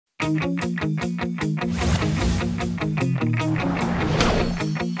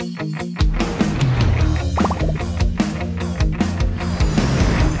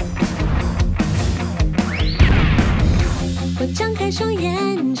我张开双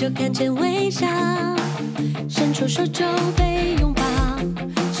眼就看见微笑，伸出手就被拥抱。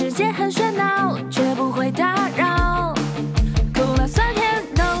世界很喧闹，却不会打扰。苦辣酸甜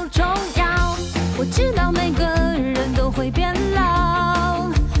都重要。我知道每个人都会变老，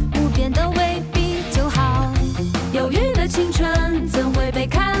不变的未必就好。犹豫的青春怎会被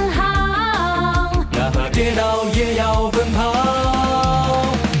看好？哪怕跌倒也要奔跑。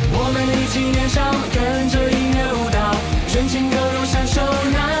我们一起年少，跟着音乐舞蹈，纯情投入享受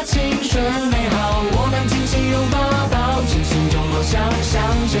那青春美好。我们紧紧拥抱，抱紧心中梦想，向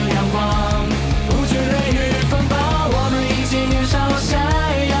着阳光，不惧雷雨风暴。我们一起年少闪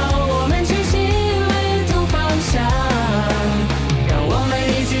耀，我们齐心旅途方向，让我们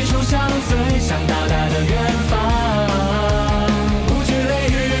一起冲向最想到达的远方。不惧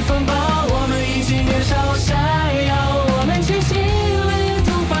雷雨风暴，我们一起年少闪耀，我们齐心旅途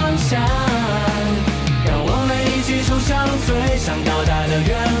方向，让我们一起冲向最想到达的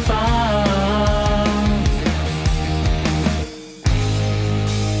远方。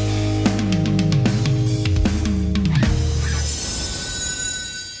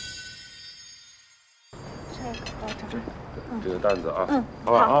这个单子啊，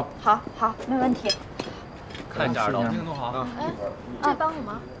好好吧啊，好，没问题。看一下耳朵，这个弄好。哎，这帮我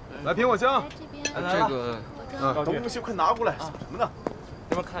忙。来苹果酱，这个，东西快拿过来，想什么呢？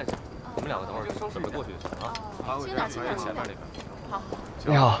那边看一下，我们两个等会儿准备过去就行啊。去哪？前面那边。好。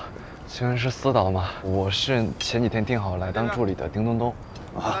你好，请问是司导吗？我是前几天定好来当助理的丁东东。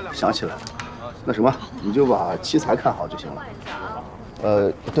啊，想起来了，那什么，你就把器材看好就行了。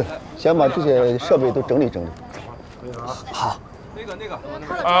对，先把这些设备都整理整理。好。那个。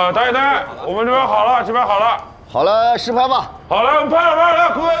等一等，我们这边好了，这边好了。好了，实拍吧。好了，我们拍了，来，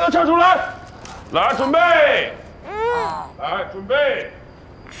各位都撤出来，来准备，来准备，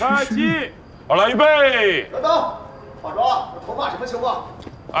开机，好了，预备。等等，化妆，头发什么情况？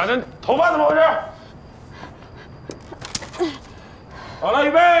啊，那头发怎么回事？好了，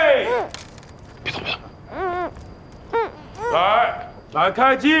预备，别动，来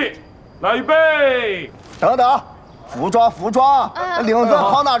开机，来预备。等等，服装，那领子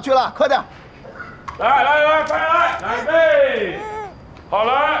跑哪去了？快点。来，快来预备，好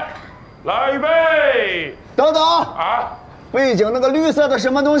来预备，等等啊！背景那个绿色的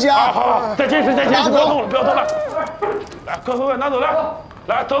什么东西啊？好，再坚持，不要动了，来，快拿走来，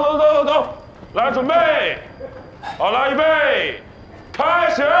走，来准备，好了，预备，开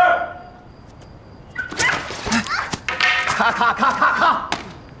始。咔！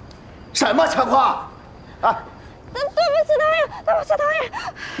什么情况？啊！对不起导演，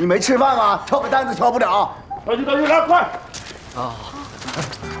你没吃饭吗？挑个担子挑不了。等你来，快！啊。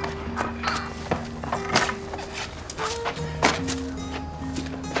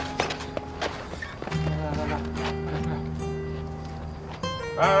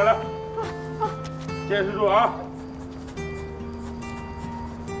来，坚持住啊！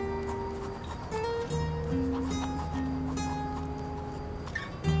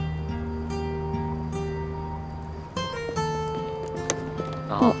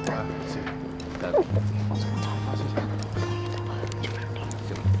好，谢谢。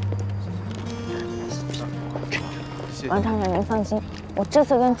王厂长，您放心，我这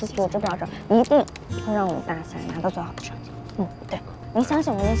次跟主组织保证，一定会让我们大赛拿到最好的成绩。对，您相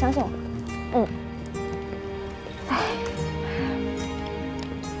信我。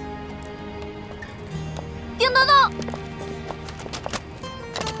丁东东，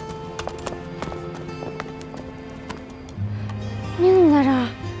你怎么在这儿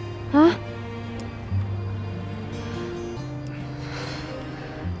啊？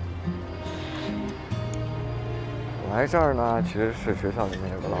我来这儿呢，其实是学校里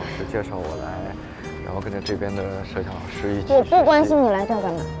面有个老师介绍我来，然后跟着这边的摄像老师一起。我不关心你来这儿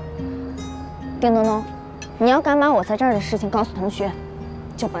干嘛，丁东东，你要敢把我在这儿的事情告诉同学，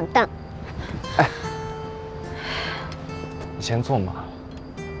就完蛋。哎，你先坐嘛。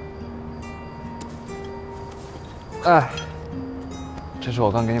哎，这是我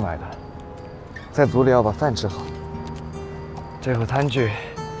刚给你买的，在组里要把饭吃好。这盒餐具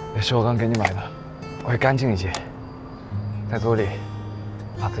也是我刚给你买的，会干净一些。在组里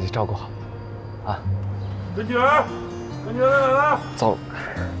把自己照顾好，啊。跟进来，来。走，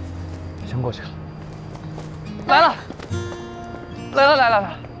先过去了。来了。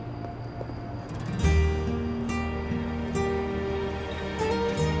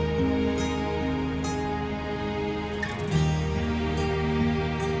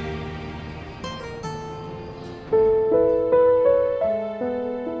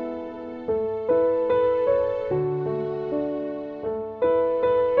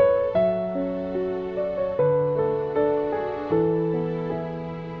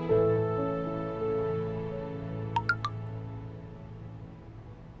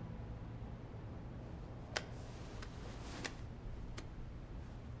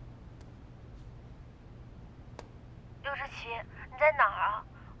奇，你在哪儿啊？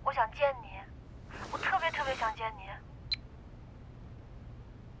我想见你，我特别想见你。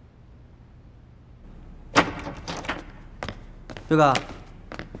优哥，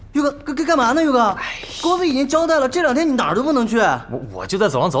优哥，干嘛呢？优哥，公司已经交代了，这2天你哪儿都不能去。我就在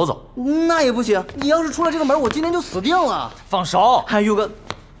走廊走走。那也不行，你要是出了这个门，我今天就死定了。放手！哎，优哥，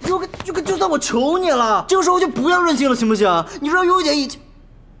就算我求你了，这个时候就不要任性了，行不行？你知道悠悠姐已经……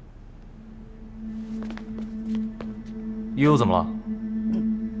悠悠怎么了？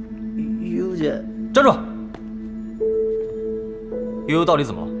悠悠姐，站住！悠悠到底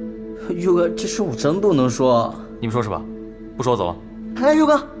怎么了？优哥，这事我真不能说。你们说是吧？不说我走了。哎，优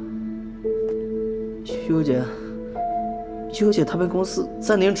哥，悠悠姐她被公司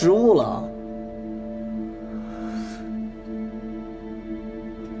暂停职务了。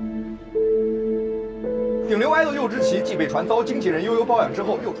顶流 idol 佑之奇既被传遭经纪人悠悠包养之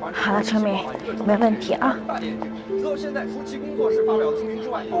后，又传好了，陈明，没问题啊。之后现在除其工作室发表声明之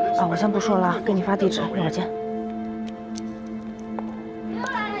外，我先不说了，给你发地址，一会儿见。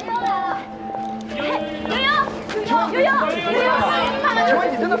悠悠，请问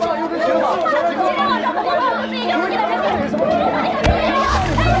你真的包养佑之奇了吗？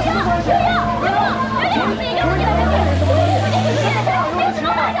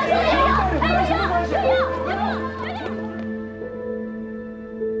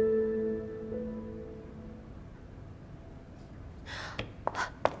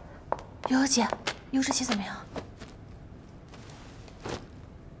悠悠姐，佑之奇怎么样？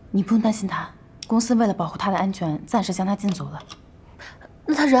你不用担心他，公司为了保护他的安全，暂时将他禁足了。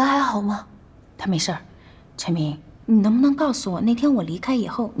那他人还好吗？他没事儿。陈明，你能不能告诉我，那天我离开以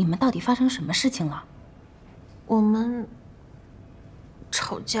后，你们到底发生什么事情了？我们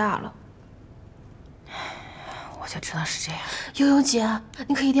吵架了。我就知道是这样。悠悠姐，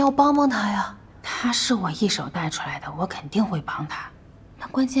你可一定要帮帮他呀！他是我一手带出来的，我肯定会帮他。但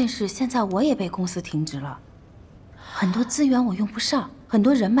关键是现在我也被公司停职了，很多资源我用不上，很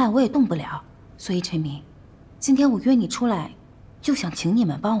多人脉我也动不了。所以陈明，今天我约你出来，就想请你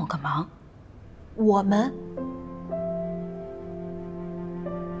们帮我个忙。我们？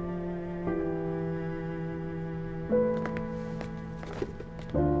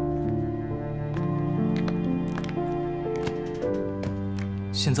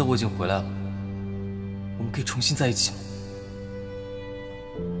现在我已经回来了，我们可以重新在一起吗？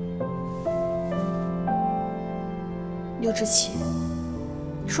佑之奇，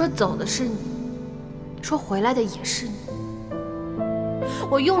说走的是你，说回来的也是你。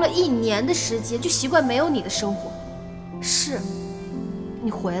我用了1年的时间就习惯没有你的生活。是，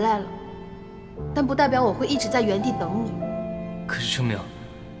你回来了，但不代表我会一直在原地等你。可是程明，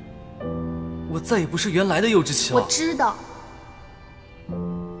我再也不是原来的佑之奇了。我知道，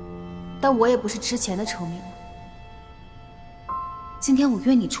但我也不是之前的程明了。今天我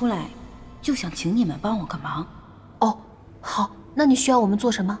约你出来，就想请你们帮我个忙。哦，好，那你需要我们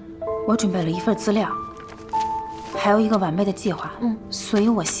做什么？我准备了一份资料，还有一个完备的计划。所以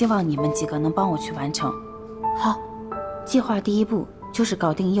我希望你们几个能帮我去完成。好，计划第1步就是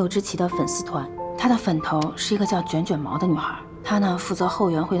搞定佑之奇的粉丝团，她的粉头是一个叫卷卷毛的女孩，她呢负责后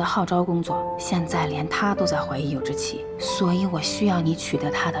援会的号召工作，现在连她都在怀疑佑之奇，所以我需要你取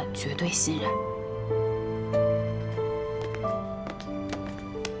得她的绝对信任。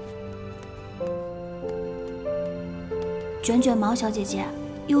卷卷毛小姐姐，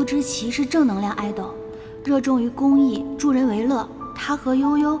佑之奇是正能量爱豆，热衷于公益，助人为乐。她和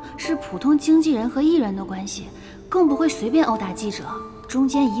悠悠是普通经纪人和艺人的关系，更不会随便殴打记者，中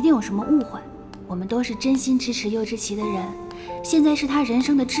间一定有什么误会。我们都是真心支持佑之奇的人，现在是她人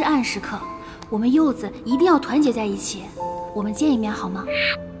生的至暗时刻，我们柚子一定要团结在一起。我们见一面好吗？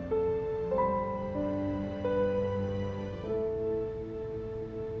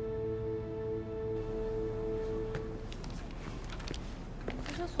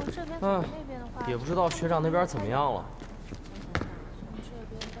也不知道学长那边怎么样了。从这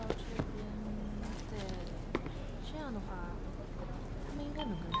边到这边，对，这样的话，他们应该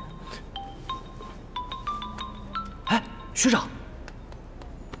能跟上。哎，学长。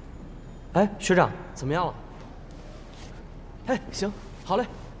哎，学长怎么样了？哎，行，好嘞，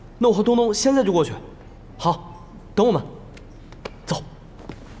那我和东东现在就过去。好，等我们。走。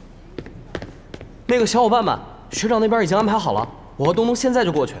那个小伙伴们，学长那边已经安排好了，我和东东现在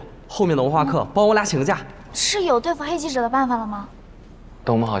就过去。后面的文化课帮我俩请个假。是有对付黑记者的办法了吗？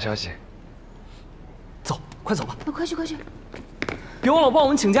等我们好消息。走，快走吧。那快去快去，别忘了帮我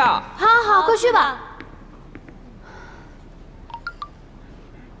们请假。好好好，快去吧。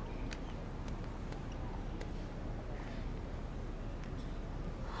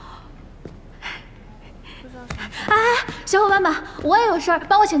哎，小我也有事儿，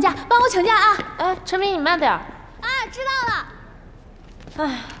帮我请假，帮我请假啊！哎，陈明，你慢点儿。啊，知道了。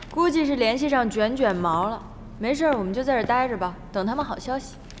哎，估计是联系上卷卷毛了。没事，我们就在这儿待着吧，等他们好消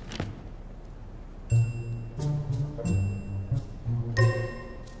息。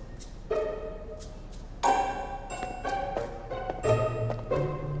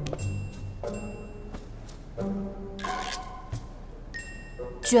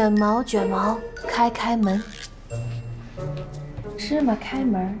卷毛卷毛，开门。芝麻开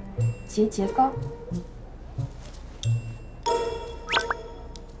门，节糕。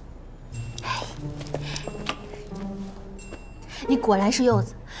你果然是柚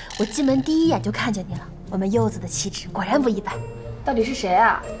子，我进门第一眼就看见你了。我们柚子的气质果然不一般。到底是谁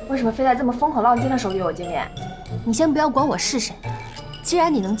啊？为什么非在这么风口浪尖的时候约我见面？你先不要管我是谁，既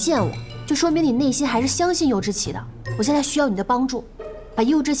然你能见我，就说明你内心还是相信佑之奇的。我现在需要你的帮助，把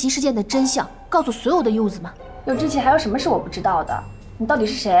佑之奇事件的真相告诉所有的柚子们。佑之奇还有什么是我不知道的？你到底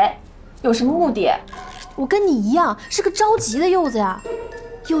是谁？有什么目的？我跟你一样是个着急的柚子呀。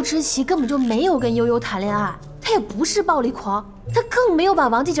佑之奇根本就没有跟悠悠谈恋爱，他也不是暴力狂，他更没有把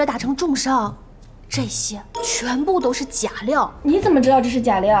王记者打成重伤，这些全部都是假料。你怎么知道这是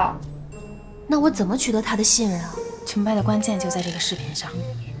假料？那我怎么取得他的信任啊？成败的关键就在这个视频上。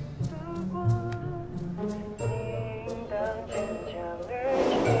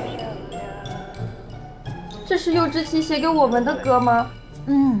这是佑之奇写给我们的歌吗？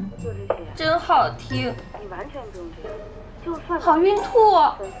真好听。你完全不用这样。好运兔，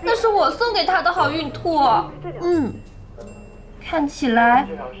那是我送给他的好运兔。看起来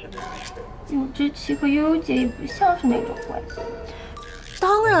佑之奇和悠悠姐也不像是那种关系。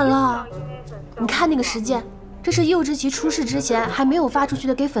当然了，你看那个时间，这是佑之奇出事之前还没有发出去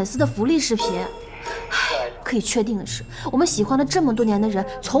的给粉丝的福利视频。可以确定的是，我们喜欢了这么多年的人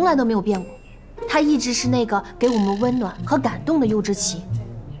从来都没有变过，他一直是那个给我们温暖和感动的佑之奇。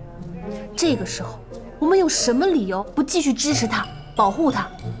这个时候，我们有什么理由不继续支持他、保护他？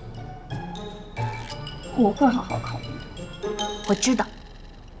我会好好考虑的。我知道，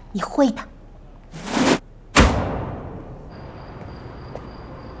你会的。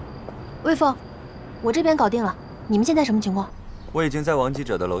魏峰，我这边搞定了，你们现在什么情况？我已经在王记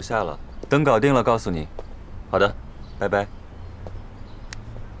者的楼下了，等搞定了告诉你。好的，拜拜。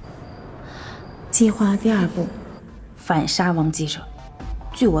计划第2步，反杀王记者。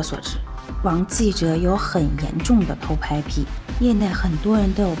据我所知，王记者有很严重的偷拍癖，业内很多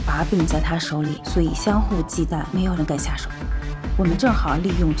人都有把柄在他手里，所以相互忌惮，没有人敢下手。我们正好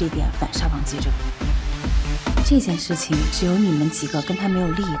利用这点反杀王记者。这件事情只有你们几个跟他没有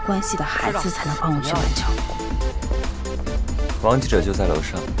利益关系的孩子才能帮我去完成。王记者就在楼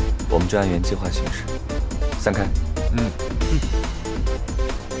上，我们就按原计划行事。散开。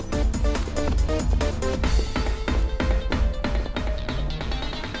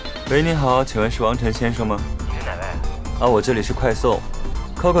喂，你好，请问是王晨先生吗？你是哪位？啊，我这里是快送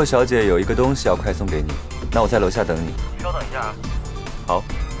 ，Coco 小姐有一个东西要快送给你，那我在楼下等你。你稍等一下啊。好。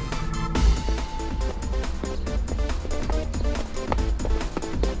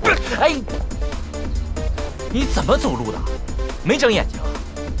哎，你怎么走路的？没长眼睛啊？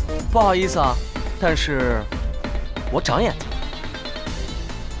不好意思啊，但是我长眼睛。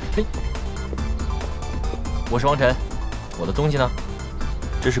嘿，我是王晨，我的东西呢？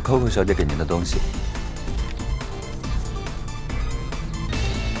这是 Coco 小姐给您的东西。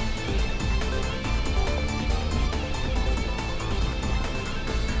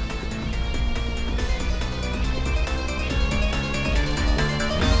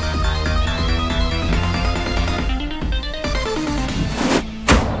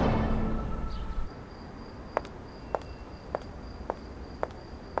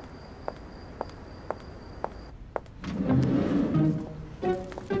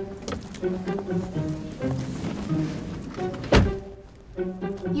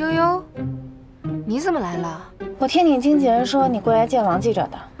悠悠，你怎么来了？我听你经纪人说你过来见王记者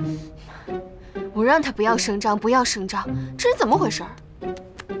的。我让他不要声张，不要声张，这是怎么回事？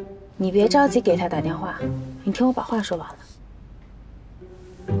你别着急给他打电话，你听我把话说完了。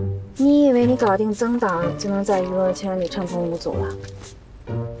你以为你搞定曾导就能在娱乐圈里畅通无阻了？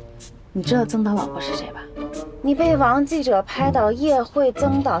你知道曾导老婆是谁吧？你被王记者拍到夜会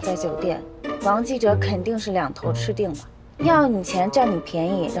曾导在酒店，王记者肯定是两头吃定了。要你钱占你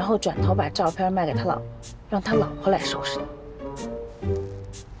便宜，然后转头把照片卖给他老婆，让他老婆来收拾你。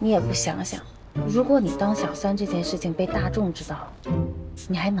你也不想想，如果你当小三这件事情被大众知道了，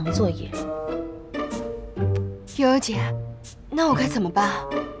你还能做艺人？悠悠姐，那我该怎么办？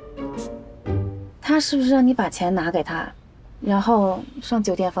他是不是让你把钱拿给他，然后上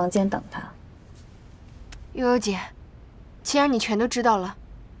酒店房间等他？悠悠姐，既然你全都知道了，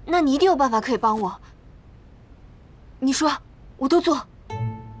那你一定有办法可以帮我。你说，我都做。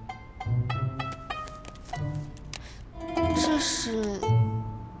这是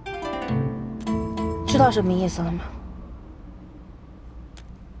知道什么意思了吗？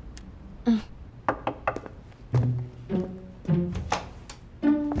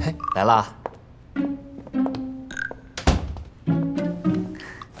嘿，来啦！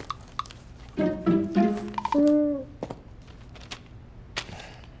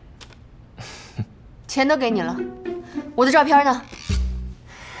钱都给你了，我的照片呢？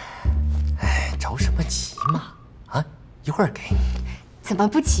哎，着什么急嘛？啊，一会儿给你。怎么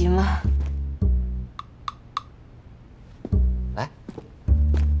不急嘛？来，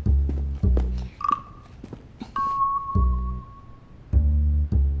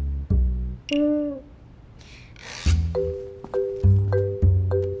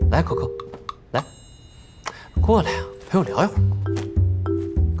来，Coco，来，过来呀，陪我聊一会儿。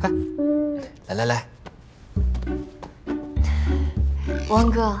快，来。王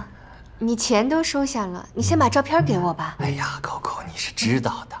哥，你钱都收下了，你先把照片给我吧。哎呀，Coco，你是知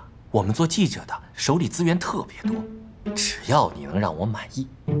道的，我们做记者的手里资源特别多，只要你能让我满意，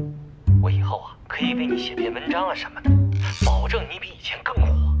我以后啊可以为你写篇文章啊什么的，保证你比以前更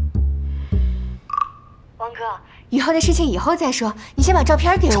火。王哥，以后的事情以后再说，你先把照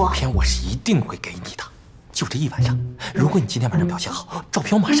片给我。照片我是一定会给你的，就这一晚上，如果你今天晚上表现好，照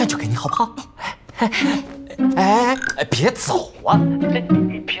片我马上就给你，好不好？哎，别走啊！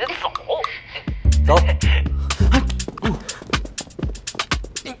你别走，走。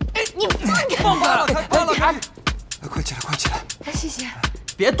你放开了，开！快起来，快起来！谢谢。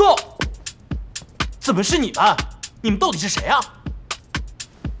别动！怎么是你们？你们到底是谁啊？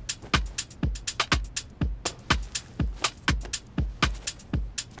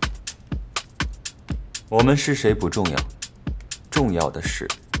我们是谁不重要，重要的是，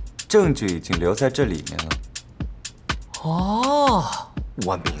证据已经留在这里面了。哦，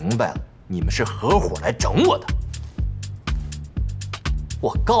我明白了，你们是合伙来整我的。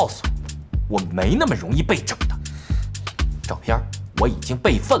我告诉你，我没那么容易被整的。照片我已经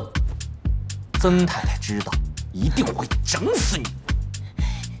备份了，曾太太知道一定会整死你。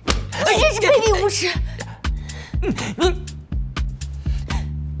你真是卑鄙无耻！你。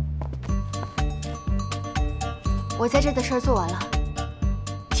我在这的事儿做完了，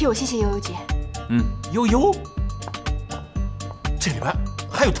替我谢谢悠悠姐。悠悠，这里面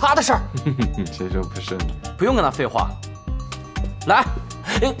还有她的事儿。谁说不是呢？不用跟他废话。来，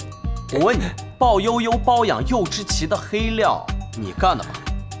我问你，鲍悠悠包养佑之奇的黑料，你干的吧？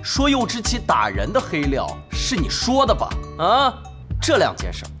说佑之奇打人的黑料是你说的吧？啊，这两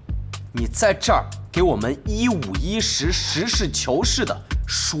件事，你在这儿给我们1510实事求是的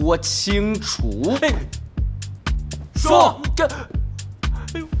说清楚。说这，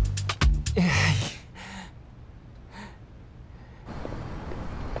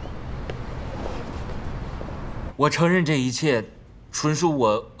我承认这一切纯属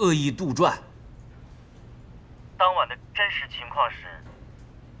我恶意杜撰。当晚的真实情况是，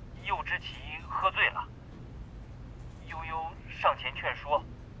佑之奇喝醉了，悠悠上前劝说。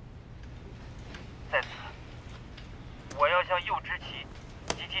在此，我要向佑之奇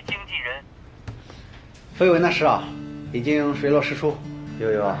及其经纪人绯闻的事啊，已经水落石出。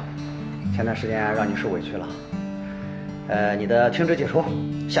悠悠，前段时间让你受委屈了，你的停职解除，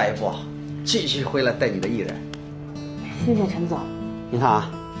下一步啊，继续回来带你的艺人。谢谢陈总。你看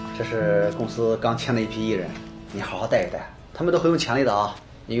啊，这是公司刚签的一批艺人，你好好带一带，他们都很有潜力的啊，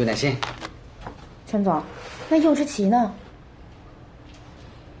你有点心。陈总，那佑之奇呢？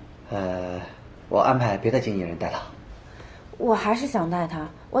我安排别的经纪人带他。我还是想带他，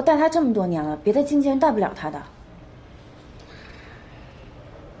我带他这么多年了，别的经纪人带不了他的。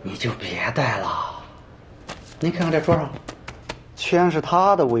你就别带了，您看看这桌上，全是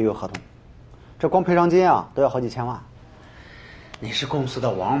他的违约合同，这光赔偿金啊都要好几千万。你是公司的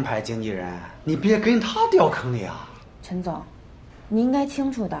王牌经纪人，你别跟他掉坑里啊。陈总，你应该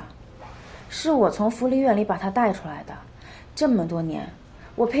清楚的，是我从福利院里把他带出来的，这么多年，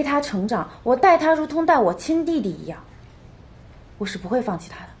我陪他成长，我待他如同待我亲弟弟一样，我是不会放弃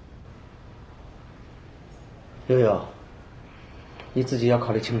他的。悠悠，你自己要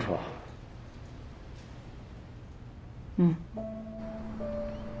考虑清楚。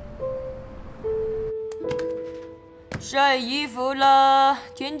晒衣服了，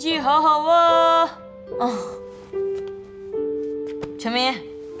天气好好啊！陈明，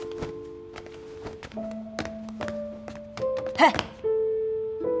嘿，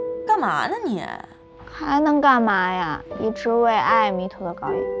干嘛呢你？还能干嘛呀？一直为爱迷途的高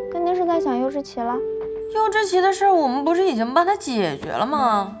野，肯定是在想佑之奇了。佑之奇的事我们不是已经帮他解决了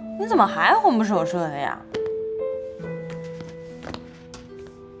吗？你怎么还魂不守舍的呀？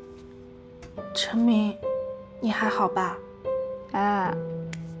陈明，你还好吧？哎，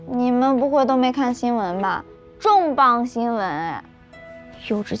你们不会都没看新闻吧？重磅新闻哎！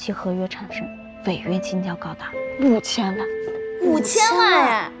佑之奇合约产生，违约金要高达5000万，5000万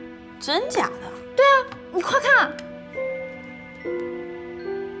哎！真假的？对啊，你快看！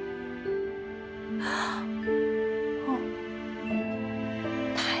哦，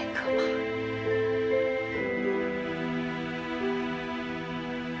太可怕了！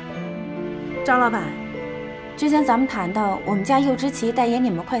张老板，之前咱们谈到我们家佑之奇代言你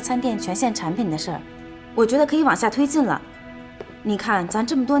们快餐店全线产品的事儿，我觉得可以往下推进了。你看咱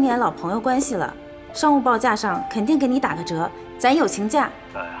这么多年老朋友关系了，商务报价上肯定给你打个折，咱友情价。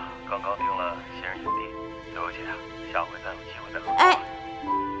哎呀，刚刚定了新人影帝，刘姐，下回咱有机会再合作。哎，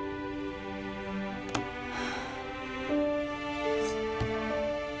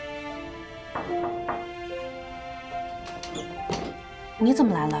你怎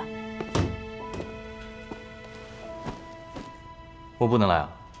么来了？我不能来啊。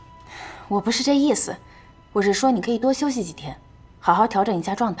我不是这意思，我是说你可以多休息几天，好好调整一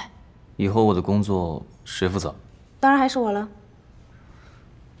下状态。以后我的工作谁负责？当然还是我了。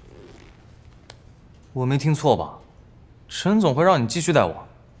我没听错吧？陈总会让你继续带我？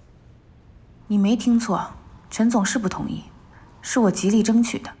你没听错，陈总是不同意，是我极力争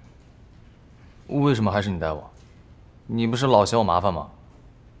取的。为什么还是你带我？你不是老嫌我麻烦吗？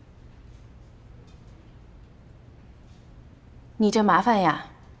你这麻烦呀，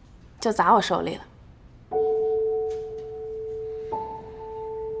就砸我手里了。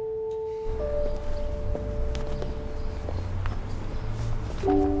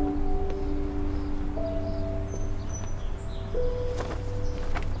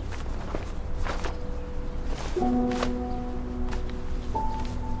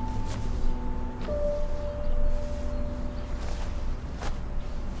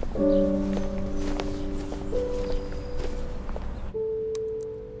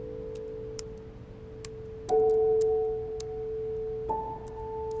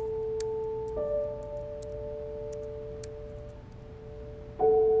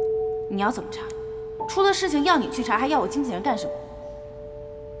你要怎么查？出了事情要你去查，还要我经纪人干什么？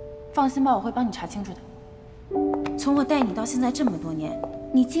放心吧，我会帮你查清楚的。从我带你到现在这么多年，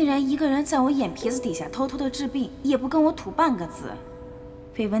你竟然一个人在我眼皮子底下偷偷的治病，也不跟我吐半个字。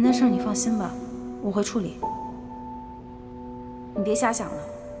绯闻的事你放心吧，我会处理。你别瞎想了，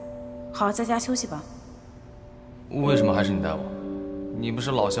好好在家休息吧。为什么还是你带我？你不是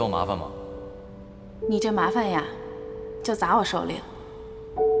老嫌我麻烦吗？你这麻烦呀，就砸我手里了。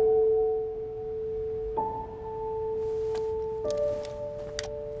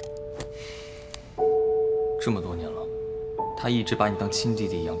这么多年了，他一直把你当亲弟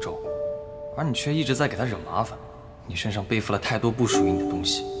弟一样照顾，而你却一直在给他惹麻烦。你身上背负了太多不属于你的东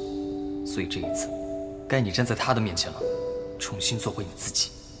西，所以这一次，该你站在他的面前了，重新做回你自己。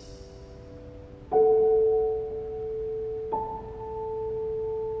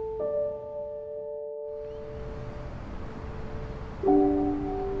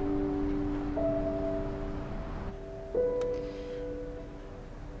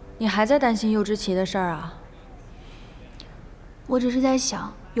你还在担心佑之奇的事儿啊？我只是在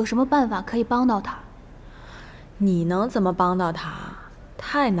想，有什么办法可以帮到他。你能怎么帮到他？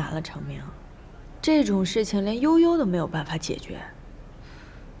太难了，程明。这种事情连悠悠都没有办法解决。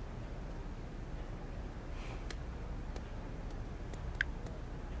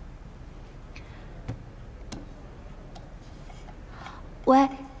喂，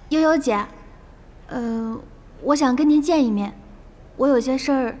悠悠姐，我想跟您见一面，我有些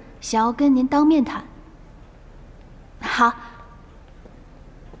事儿想要跟您当面谈。好，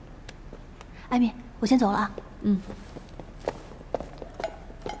艾米，我先走了啊。嗯。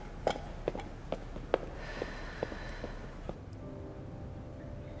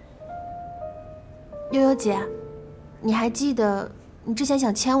悠悠姐，你还记得你之前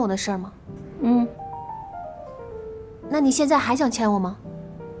想签我的事儿吗？嗯。那你现在还想签我吗？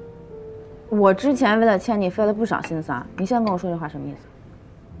我之前为了签你费了不少心思啊，你现在跟我说这话什么意思？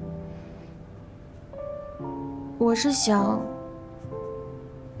我是想，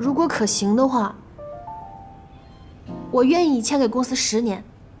如果可行的话，我愿意以签给公司10年，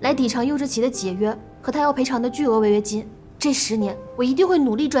来抵偿佑之奇的解约和他要赔偿的巨额违约金。这10年，我一定会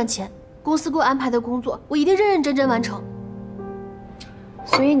努力赚钱，公司给我安排的工作，我一定认认真真完成。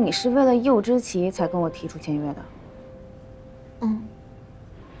所以你是为了佑之奇才跟我提出签约的？嗯。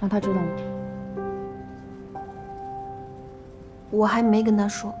那他知道吗？我还没跟他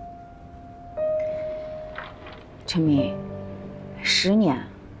说。陈明，10年，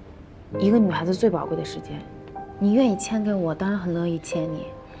一个女孩子最宝贵的时间，你愿意签给我，当然很乐意签你。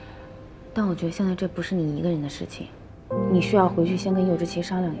但我觉得现在这不是你一个人的事情，你需要回去先跟佑之奇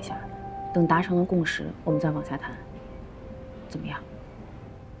商量一下，等达成了共识，我们再往下谈，怎么样？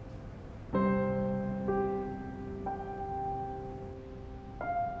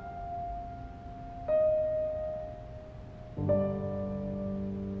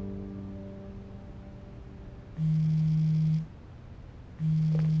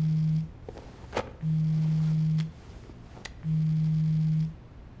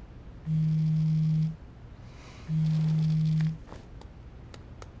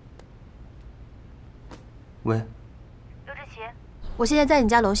喂，刘志奇，我现在在你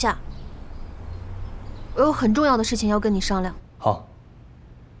家楼下，我有很重要的事情要跟你商量。好，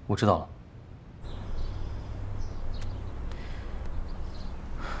我知道了。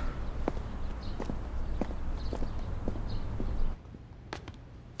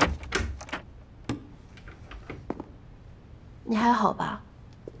你还好吧？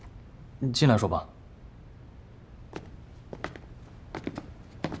你进来说吧。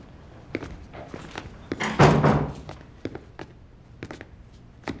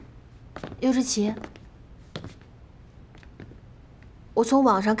刘志奇，我从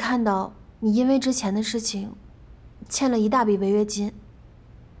网上看到你因为之前的事情，欠了一大笔违约金。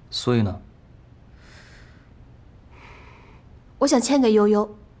所以呢？我想签给悠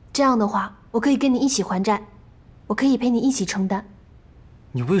悠，这样的话，我可以跟你一起还债，我可以陪你一起承担。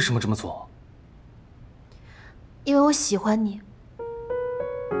你为什么这么做？因为我喜欢你。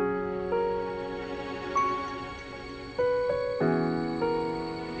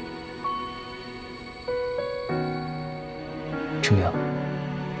陈明，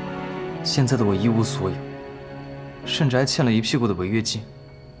现在的我一无所有，甚至还欠了一屁股的违约金。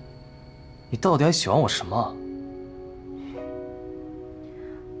你到底还喜欢我什么？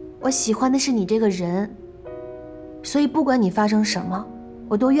我喜欢的是你这个人，所以不管你发生什么，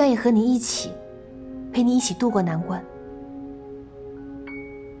我都愿意和你一起，陪你一起度过难关。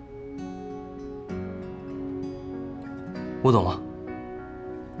我懂了，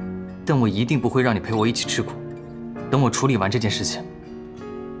但我一定不会让你陪我一起吃苦。等我处理完这件事情，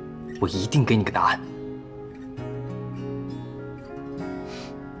我一定给你个答案。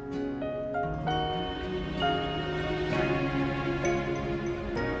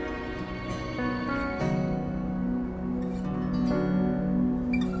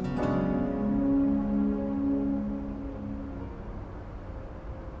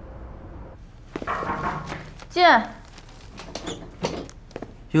进。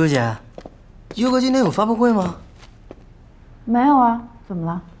悠悠姐，悠哥今天有发布会吗？没有啊，怎么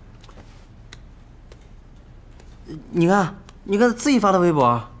了？你看他自己发的微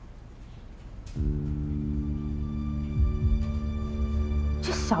博。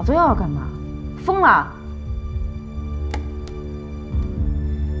这小子又要干嘛？疯了！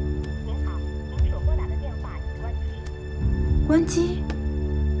您好，您所拨打的电话已关机。关机？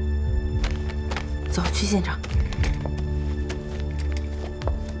走，去现场。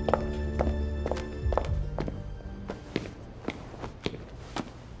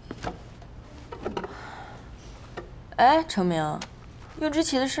哎，程明，佑之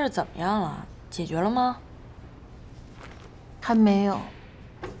奇的事怎么样了？解决了吗？还没有。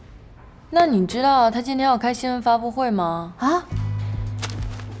那你知道他今天要开新闻发布会吗？啊？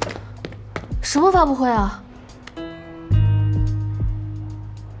什么发布会啊？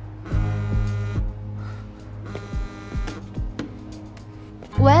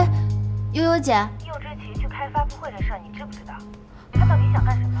喂，悠悠姐。佑之奇去开发布会的事，你知不知道？他到底想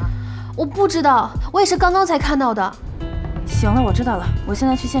干什么？我不知道，我也是刚刚才看到的。行了，我知道了，我现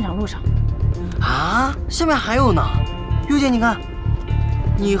在去现场路上。啊，下面还有呢。悠姐，你看，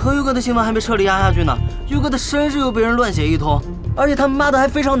你和悠哥的新闻还没彻底压下去呢，悠哥的身世又被人乱写一通，而且他骂的还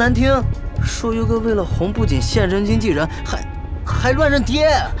非常难听，说悠哥为了红不仅现身经纪人，还乱认爹，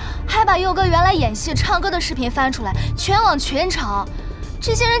还把佑哥原来演戏、唱歌的视频翻出来，全网群嘲。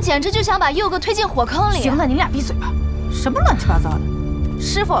这些人简直就想把佑哥推进火坑里。行了，你俩闭嘴吧！什么乱七八糟的！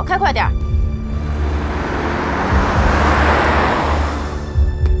师傅，开快点！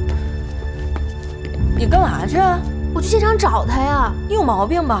你干嘛去？我去现场找他呀。你有毛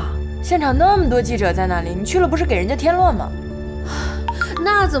病吧？现场那么多记者在那里，你去了不是给人家添乱吗？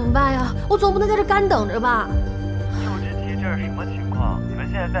那怎么办呀？我总不能在这干等着吧？佑之奇，这是什么情况？你们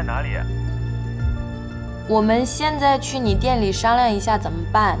现在在哪里？我们现在去你店里商量一下怎么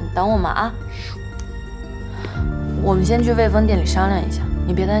办，你等我们啊。我们先去魏峰店里商量一下，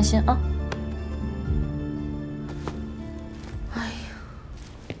你别担心啊。哎呀，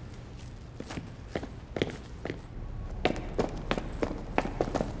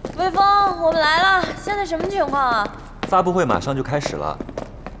魏峰，我们来了，现在什么情况啊？发布会马上就开始了。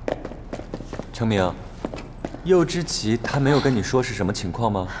程明，佑之奇他没有跟你说是什么情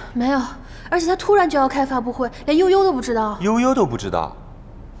况吗？没有，而且他突然就要开发布会，连悠悠都不知道。悠悠都不知道。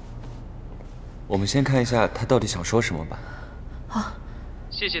我们先看一下他到底想说什么吧。好。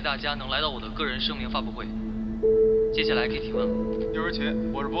谢谢大家能来到我的个人声明发布会。接下来可以提问了。佑之奇，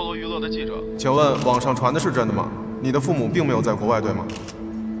我是菠萝娱乐的记者，请问网上传的是真的吗？你的父母并没有在国外，对吗？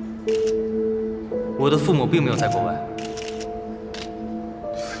我的父母并没有在国外。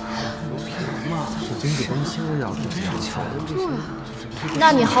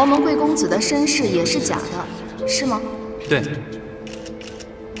那你豪门贵公子的身世也是假的，是吗？对，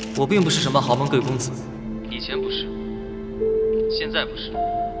我并不是什么豪门贵公子，以前不是，现在不是，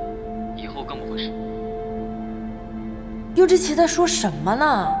以后更不会是。佑之奇在说什么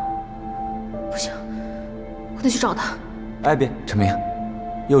呢？不行，我得去找他。哎，别，程明，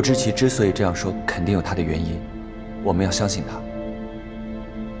佑之奇之所以这样说，肯定有他的原因，我们要相信他。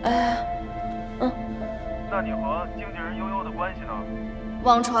那你和经纪人悠悠的关系呢？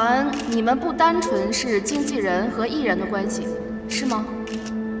网传你们不单纯是经纪人和艺人的关系，是吗？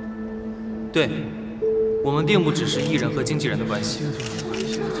对，我们并不只是艺人和经纪人的关系。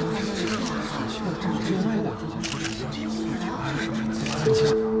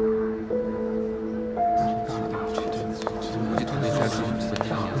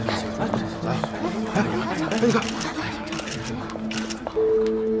你看，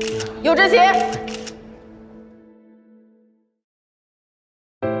佑之奇。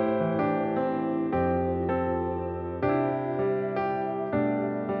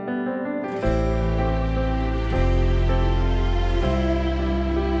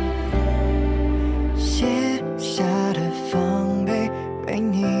写下的防备被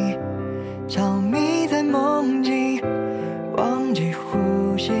你着迷在梦境，忘记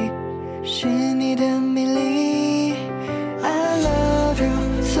呼吸是你的美丽。I love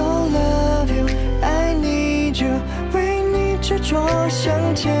you, so love you, I need you， 为你执着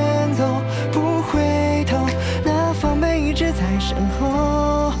向前走，不回头，那防备一直在身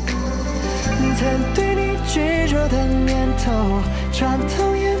后。曾对你执着的念头，穿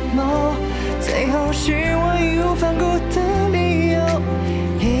透眼眸，最后是我义无反顾的理由。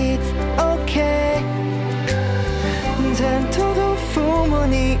It's okay， 曾偷偷抚摸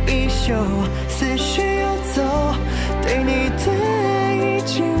你衣袖，思绪游走，对你的爱已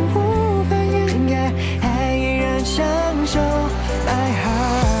经